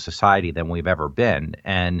spend down society than we've ever been.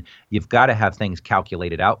 And you've got to have things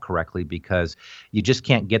calculated out correctly because you just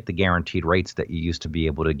can't get the guaranteed rates that you used to be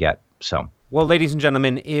able to get. Well, ladies and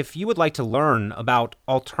gentlemen, if you would like to learn about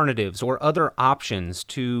alternatives or other options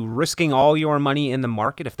to risking all your money in the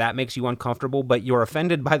market, if that makes you uncomfortable, but you're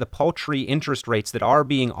offended by the paltry interest rates that are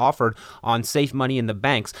being offered on safe money in the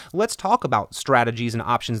banks, let's talk about strategies and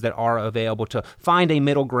options that are available to find a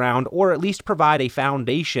middle ground or at least provide a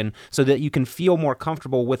foundation so that you can feel more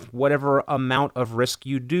comfortable with whatever amount of risk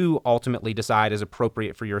you do ultimately decide is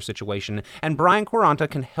appropriate for your situation. And Brian Quaranta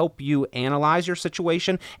can help you analyze your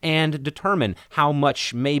situation and determine how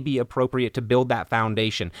much may be appropriate to build that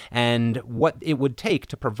foundation and what it would take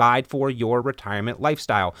to provide for your retirement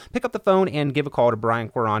lifestyle. Pick up the phone and give a call to Brian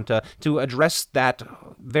Quaranta to address that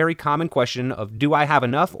very common question of, do I have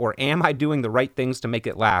enough or am I doing the right things to make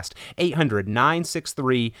it last?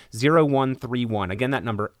 800-963-0131. Again, that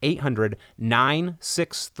number,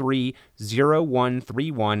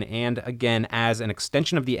 800-963-0131. And again, as an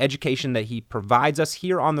extension of the education that he provides us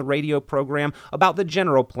here on the radio program about the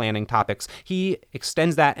general planning topics, he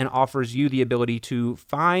extends that and offers you the ability to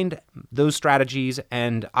find those strategies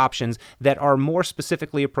and options that are more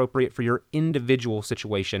specifically appropriate for your individual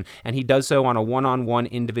situation. And he does so on a one-on-one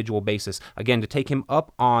individual basis. Again, to take him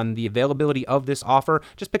up on the availability of this offer,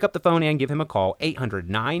 just pick up the phone and give him a call,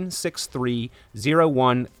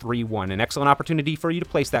 800-963-0131. An excellent opportunity for you to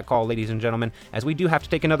place that call, ladies and gentlemen, as we do have to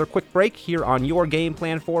take another quick break here on Your Game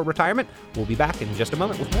Plan for Retirement. We'll be back in just a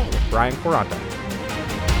moment with more with Brian Quaranta.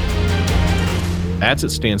 As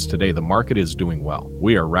it stands today, the market is doing well.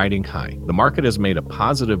 We are riding high. The market has made a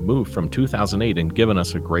positive move from 2008 and given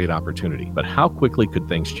us a great opportunity. But how quickly could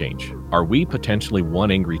things change? Are we potentially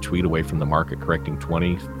one angry tweet away from the market correcting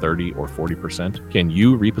 20, 30, or 40%? Can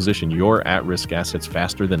you reposition your at-risk assets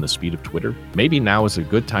faster than the speed of Twitter? Maybe now is a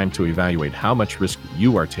good time to evaluate how much risk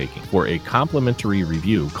you are taking. For a complimentary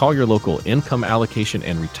review, call your local income allocation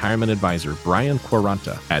and retirement advisor, Brian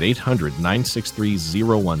Quaranta, at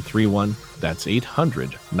 800-963-0131. That's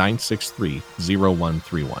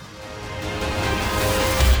 800-963-0131.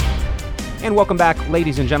 And welcome back,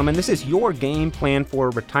 ladies and gentlemen. This is Your Game Plan for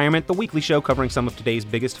Retirement, the weekly show covering some of today's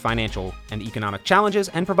biggest financial and economic challenges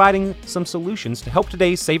and providing some solutions to help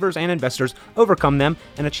today's savers and investors overcome them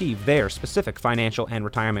and achieve their specific financial and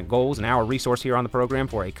retirement goals. And our resource here on the program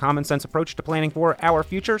for a common sense approach to planning for our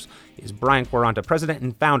futures is Brian Quaranta, president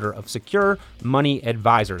and founder of Secure Money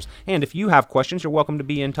Advisors. And if you have questions, you're welcome to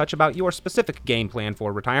be in touch about your specific game plan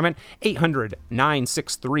for retirement.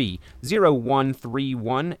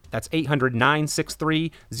 800-963-0131. That's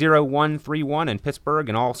 800-963-0131 in Pittsburgh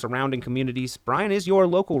and all surrounding communities. Brian is your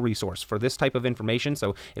local resource for this type of information.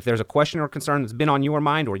 So if there's a question or concern that's been on your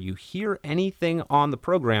mind, or you hear anything on the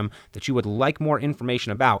program that you would like more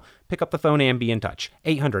information about, pick up the phone and be in touch.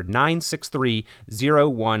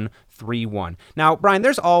 800-963-0131. Now, Brian,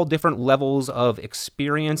 there's all different levels of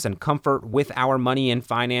experience and comfort with our money and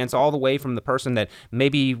finance, all the way from the person that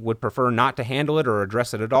maybe would prefer not to handle it or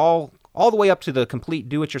address it at all the way up to the complete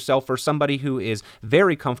do-it-yourself for somebody who is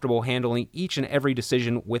very comfortable handling each and every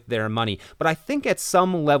decision with their money. But I think at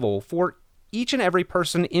some level, for each and every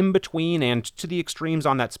person in between and to the extremes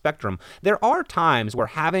on that spectrum, there are times where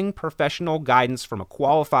having professional guidance from a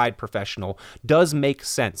qualified professional does make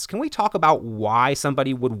sense. Can we talk about why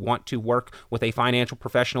somebody would want to work with a financial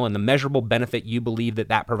professional and the measurable benefit you believe that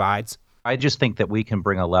that provides? I just think that we can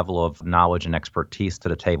bring a level of knowledge and expertise to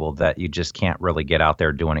the table that you just can't really get out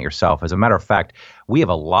there doing it yourself. As a matter of fact, we have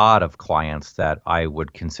a lot of clients that I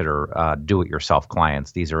would consider do-it-yourself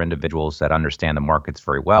clients. These are individuals that understand the markets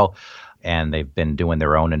very well, and they've been doing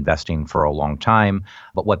their own investing for a long time.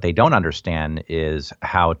 But what they don't understand is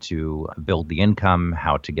how to build the income,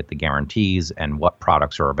 how to get the guarantees, and what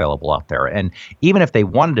products are available out there. And even if they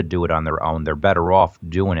wanted to do it on their own, they're better off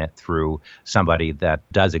doing it through somebody that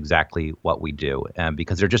does exactly what we do,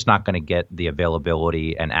 because they're just not going to get the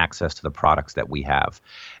availability and access to the products that we have.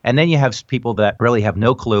 And then you have people that really have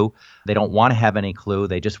no clue. They don't want to have any clue.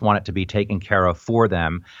 They just want it to be taken care of for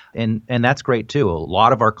them. And that's great too. A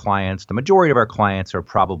lot of our clients, the majority of our clients, are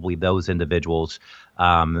probably those individuals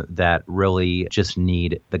that really just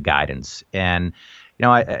need the guidance. And,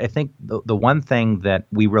 I think the one thing that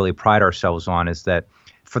we really pride ourselves on is that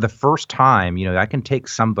for the first time, I can take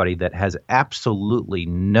somebody that has absolutely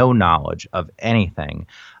no knowledge of anything,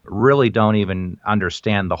 really don't even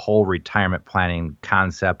understand the whole retirement planning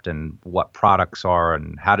concept and what products are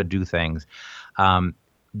and how to do things.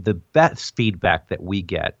 The best feedback that we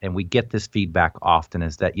get, and we get this feedback often,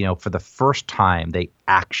 is that, for the first time, they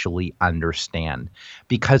actually understand,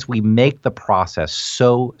 because we make the process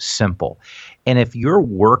so simple. And if you're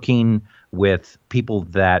working with people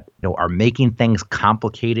that are making things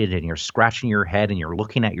complicated, and you're scratching your head and you're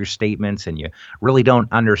looking at your statements and you really don't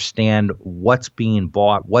understand what's being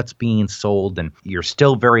bought, what's being sold, and you're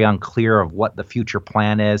still very unclear of what the future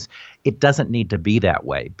plan is, it doesn't need to be that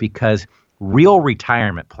way, because real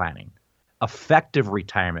retirement planning, effective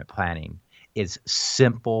retirement planning, is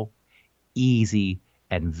simple, easy,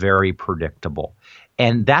 and very predictable.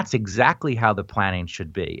 And that's exactly how the planning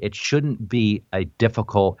should be. It shouldn't be a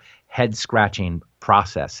difficult, head-scratching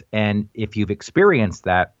process. And if you've experienced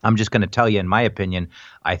that, I'm just going to tell you, in my opinion,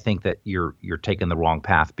 I think that you're taking the wrong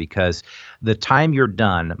path, because the time you're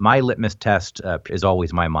done, my litmus test is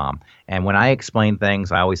always my mom. And when I explain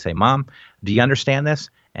things, I always say, "Mom, do you understand this?"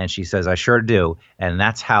 And she says, "I sure do." And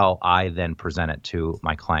that's how I then present it to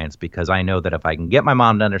my clients, because I know that if I can get my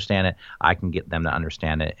mom to understand it, I can get them to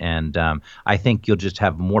understand it. And I think you'll just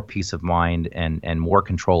have more peace of mind and more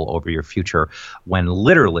control over your future when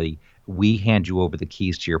literally we hand you over the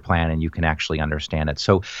keys to your plan and you can actually understand it.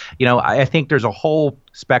 So, I think there's a whole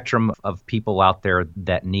spectrum of people out there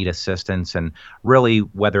that need assistance. And really,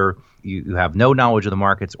 whether you have no knowledge of the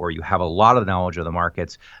markets or you have a lot of knowledge of the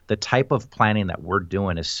markets, the type of planning that we're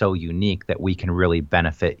doing is so unique that we can really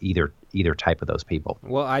benefit either type of those people.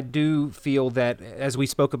 Well, I do feel that, as we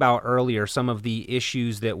spoke about earlier, some of the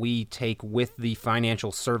issues that we take with the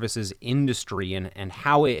financial services industry and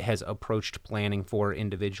how it has approached planning for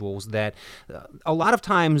individuals, that a lot of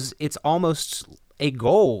times it's almost a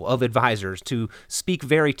goal of advisors to speak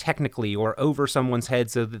very technically or over someone's head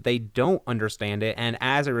so that they don't understand it. And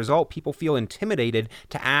as a result, people feel intimidated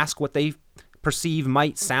to ask what they perceive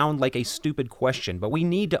might sound like a stupid question, but we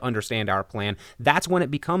need to understand our plan. That's when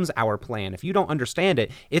it becomes our plan. If you don't understand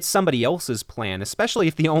it, it's somebody else's plan, especially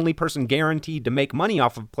if the only person guaranteed to make money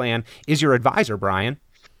off of a plan is your advisor, Brian.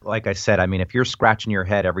 Like I said, I mean, if you're scratching your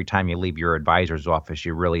head every time you leave your advisor's office,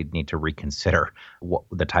 you really need to reconsider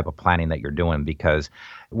the type of planning that you're doing, because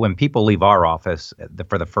when people leave our office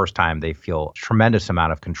for the first time, they feel tremendous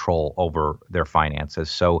amount of control over their finances.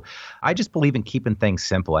 So I just believe in keeping things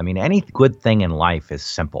simple. I mean, any good thing in life is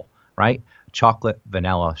simple, right? Chocolate,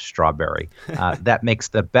 vanilla, strawberry. That makes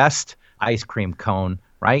the best ice cream cone,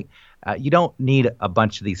 right? You don't need a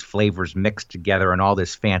bunch of these flavors mixed together and all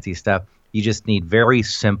this fancy stuff. You just need very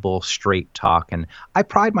simple, straight talk. And I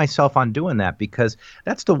pride myself on doing that, because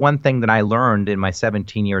that's the one thing that I learned in my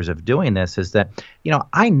 17 years of doing this is that,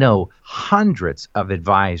 I know hundreds of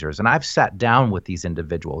advisors, and I've sat down with these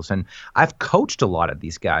individuals, and I've coached a lot of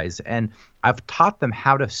these guys, and I've taught them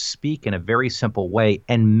how to speak in a very simple way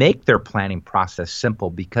and make their planning process simple,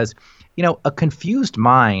 because, a confused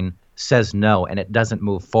mind says no, and it doesn't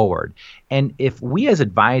move forward. And if we as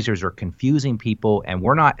advisors are confusing people and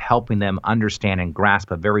we're not helping them understand and grasp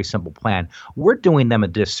a very simple plan, we're doing them a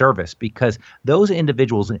disservice, because those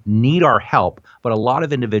individuals need our help, but a lot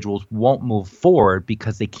of individuals won't move forward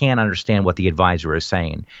because they can't understand what the advisor is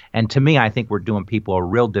saying. And to me, I think we're doing people a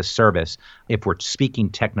real disservice if we're speaking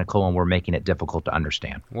technical and we're making it difficult to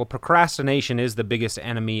understand. Well, procrastination is the biggest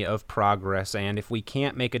enemy of progress, and if we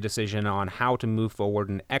can't make a decision on how to move forward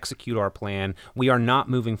and execute our plan, we are not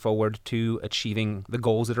moving forward to achieving the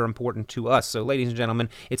goals that are important to us. So, ladies and gentlemen,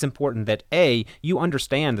 it's important that A, you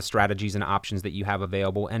understand the strategies and options that you have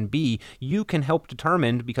available, and B, you can help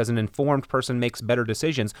determine, because an informed person makes better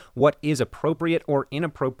decisions, what is appropriate or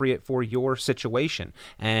inappropriate for your situation.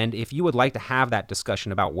 And if you would like to have that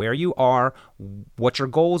discussion about where you are, what your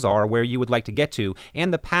goals are, where you would like to get to,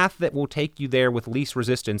 and the path that will take you there with least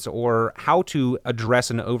resistance, or how to address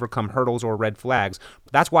and overcome hurdles or red flags,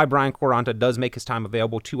 that's why Brian Quaranta does make his time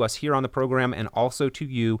available to us here on the program and also to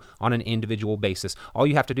you on an individual basis. All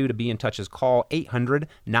you have to do to be in touch is call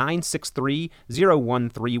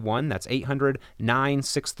 800-963-0131. That's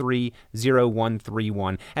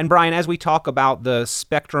 800-963-0131. And Brian, as we talk about the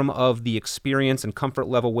spectrum of the experience and comfort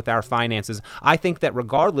level with our finances, I think that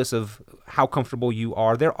regardless of how comfortable you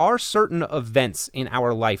are, there are certain events in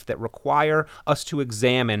our life that require us to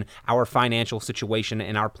examine our financial situation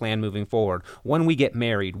and our plan moving forward. When we get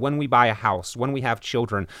married, when we buy a house, when we have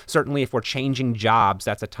children, certainly if we're changing jobs,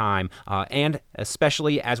 that's a time. And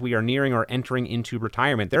especially as we are nearing or entering into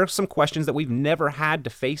retirement, there are some questions that we've never had to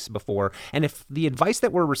face before. And if the advice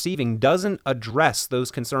that we're receiving doesn't address those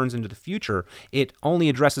concerns into the future, it only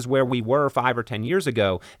addresses where we were 5 or 10 years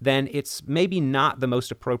ago, then it's maybe not the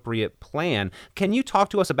most appropriate plan. Can you talk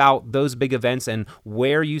to us about those big events and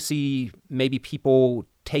where you see maybe people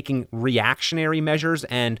taking reactionary measures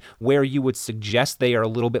and where you would suggest they are a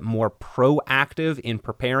little bit more proactive in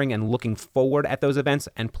preparing and looking forward at those events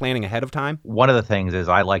and planning ahead of time? One of the things is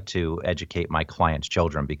I like to educate my clients'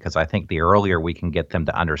 children, because I think the earlier we can get them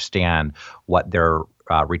to understand what their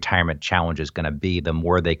retirement challenge is going to be, the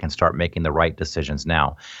more they can start making the right decisions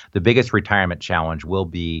now. The biggest retirement challenge will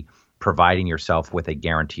be providing yourself with a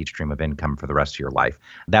guaranteed stream of income for the rest of your life.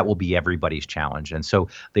 That will be everybody's challenge. And so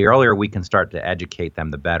the earlier we can start to educate them,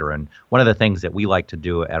 the better. And one of the things that we like to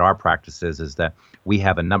do at our practices is that we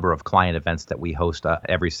have a number of client events that we host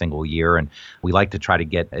every single year. And we like to try to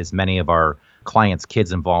get as many of our clients'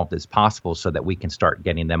 kids involved as possible so that we can start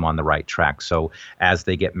getting them on the right track. So as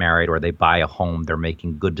they get married or they buy a home, they're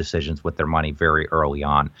making good decisions with their money very early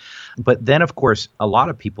on. But then, of course, a lot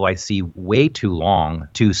of people I see way too long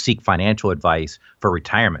to seek financial advice for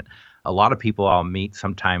retirement. A lot of people I'll meet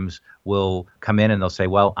sometimes will come in and they'll say,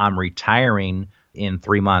 well, I'm retiring in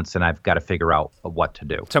 3 months and I've got to figure out what to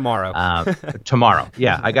do. Tomorrow. Tomorrow.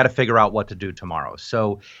 Yeah, I got to figure out what to do tomorrow.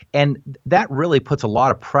 So, and that really puts a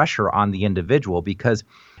lot of pressure on the individual, because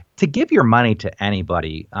to give your money to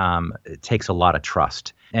anybody it takes a lot of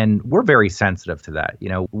trust. And we're very sensitive to that.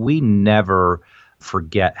 We never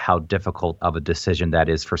forget how difficult of a decision that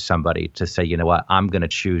is for somebody to say, you know what, I'm going to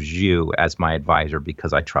choose you as my advisor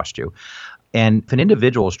because I trust you. And if an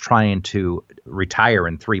individual is trying to retire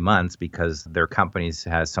in 3 months because their company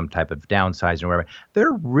has some type of downsizing or whatever,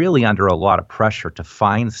 they're really under a lot of pressure to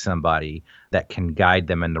find somebody that can guide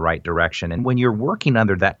them in the right direction. And when you're working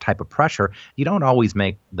under that type of pressure, you don't always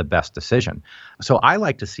make the best decision. So I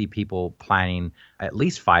like to see people planning at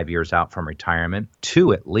least 5 years out from retirement,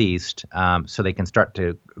 2 at least, so they can start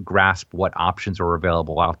to grasp what options are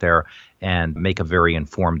available out there and make a very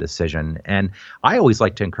informed decision. And I always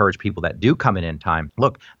like to encourage people that do come in time.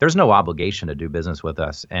 Look, there's no obligation to do business with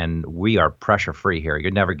us, and we are pressure free here.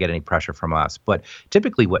 You'll never get any pressure from us. But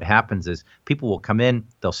typically what happens is people will come in,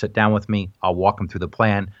 they'll sit down with me, I'll walk them through the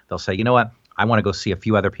plan. They'll say, you know what, I want to go see a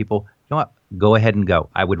few other people. You know what, go ahead and go.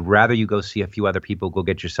 I would rather you go see a few other people, go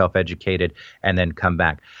get yourself educated, and then come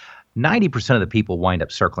back. 90% of the people wind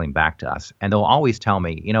up circling back to us, and they'll always tell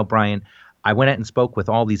me, you know, Brian, I went out and spoke with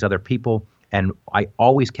all these other people, and I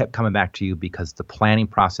always kept coming back to you because the planning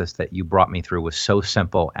process that you brought me through was so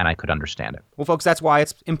simple and I could understand it. Well, folks, that's why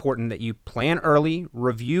it's important that you plan early,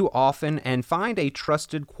 review often, and find a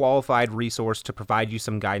trusted, qualified resource to provide you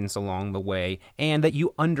some guidance along the way, and that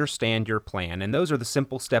you understand your plan. And those are the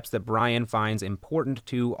simple steps that Brian finds important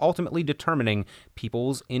to ultimately determining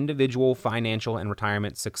people's individual financial and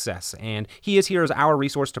retirement success. And he is here as our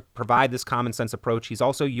resource to provide this common sense approach. He's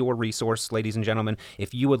also your resource, ladies and gentlemen,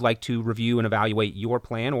 if you would like to review and evaluate your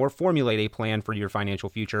plan or formulate a plan for your financial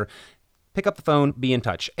future. Pick up the phone, be in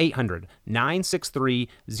touch.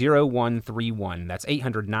 800-963-0131. That's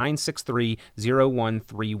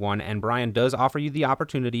 800-963-0131. And Brian does offer you the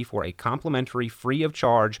opportunity for a complimentary, free of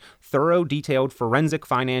charge, thorough, detailed forensic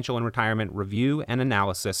financial and retirement review and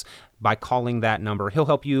analysis by calling that number. He'll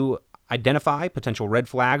help you identify potential red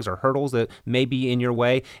flags or hurdles that may be in your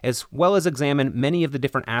way, as well as examine many of the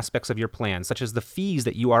different aspects of your plan, such as the fees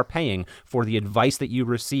that you are paying for the advice that you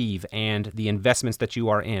receive and the investments that you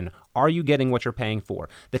are in. Are you getting what you're paying for?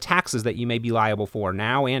 The taxes that you may be liable for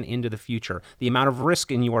now and into the future, the amount of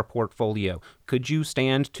risk in your portfolio. Could you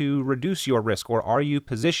stand to reduce your risk, or are you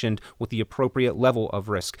positioned with the appropriate level of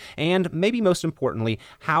risk? And maybe most importantly,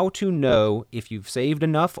 how to know if you've saved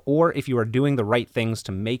enough or if you are doing the right things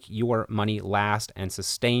to make your money last and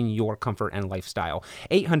sustain your comfort and lifestyle.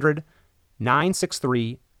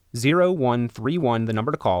 800-963-0131, the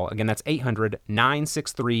number to call. Again, that's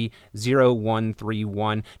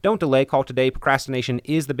 800-963-0131. Don't delay. Call today. Procrastination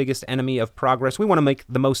is the biggest enemy of progress. We want to make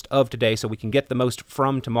the most of today so we can get the most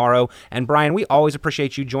from tomorrow. And Brian, we always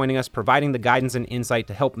appreciate you joining us, providing the guidance and insight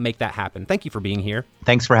to help make that happen. Thank you for being here.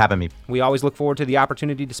 Thanks for having me. We always look forward to the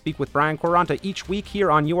opportunity to speak with Brian Quaranta each week here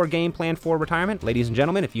on Your Game Plan for Retirement. Ladies and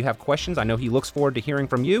gentlemen, if you have questions, I know he looks forward to hearing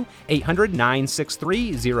from you.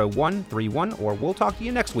 800-963-0131, or we'll talk to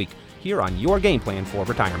you next week here on Your Game Plan for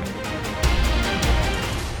Retirement.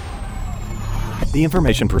 The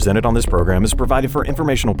information presented on this program is provided for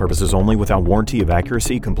informational purposes only without warranty of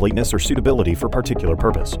accuracy, completeness, or suitability for particular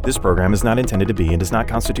purpose. This program is not intended to be and does not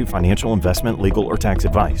constitute financial, investment, legal, or tax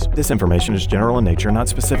advice. This information is general in nature, not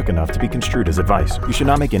specific enough to be construed as advice. You should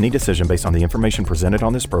not make any decision based on the information presented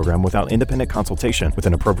on this program without independent consultation with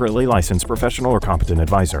an appropriately licensed professional or competent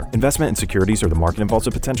advisor. Investment in securities or the market involves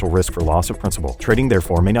a potential risk for loss of principal. Trading,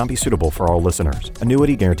 therefore, may not be suitable for all listeners.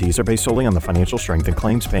 Annuity guarantees are based solely on the financial strength and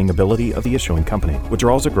claims-paying ability of the issuing company.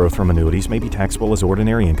 Withdrawals of growth from annuities may be taxable as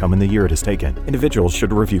ordinary income in the year it is taken. Individuals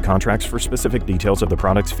should review contracts for specific details of the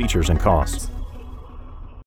product's features and costs.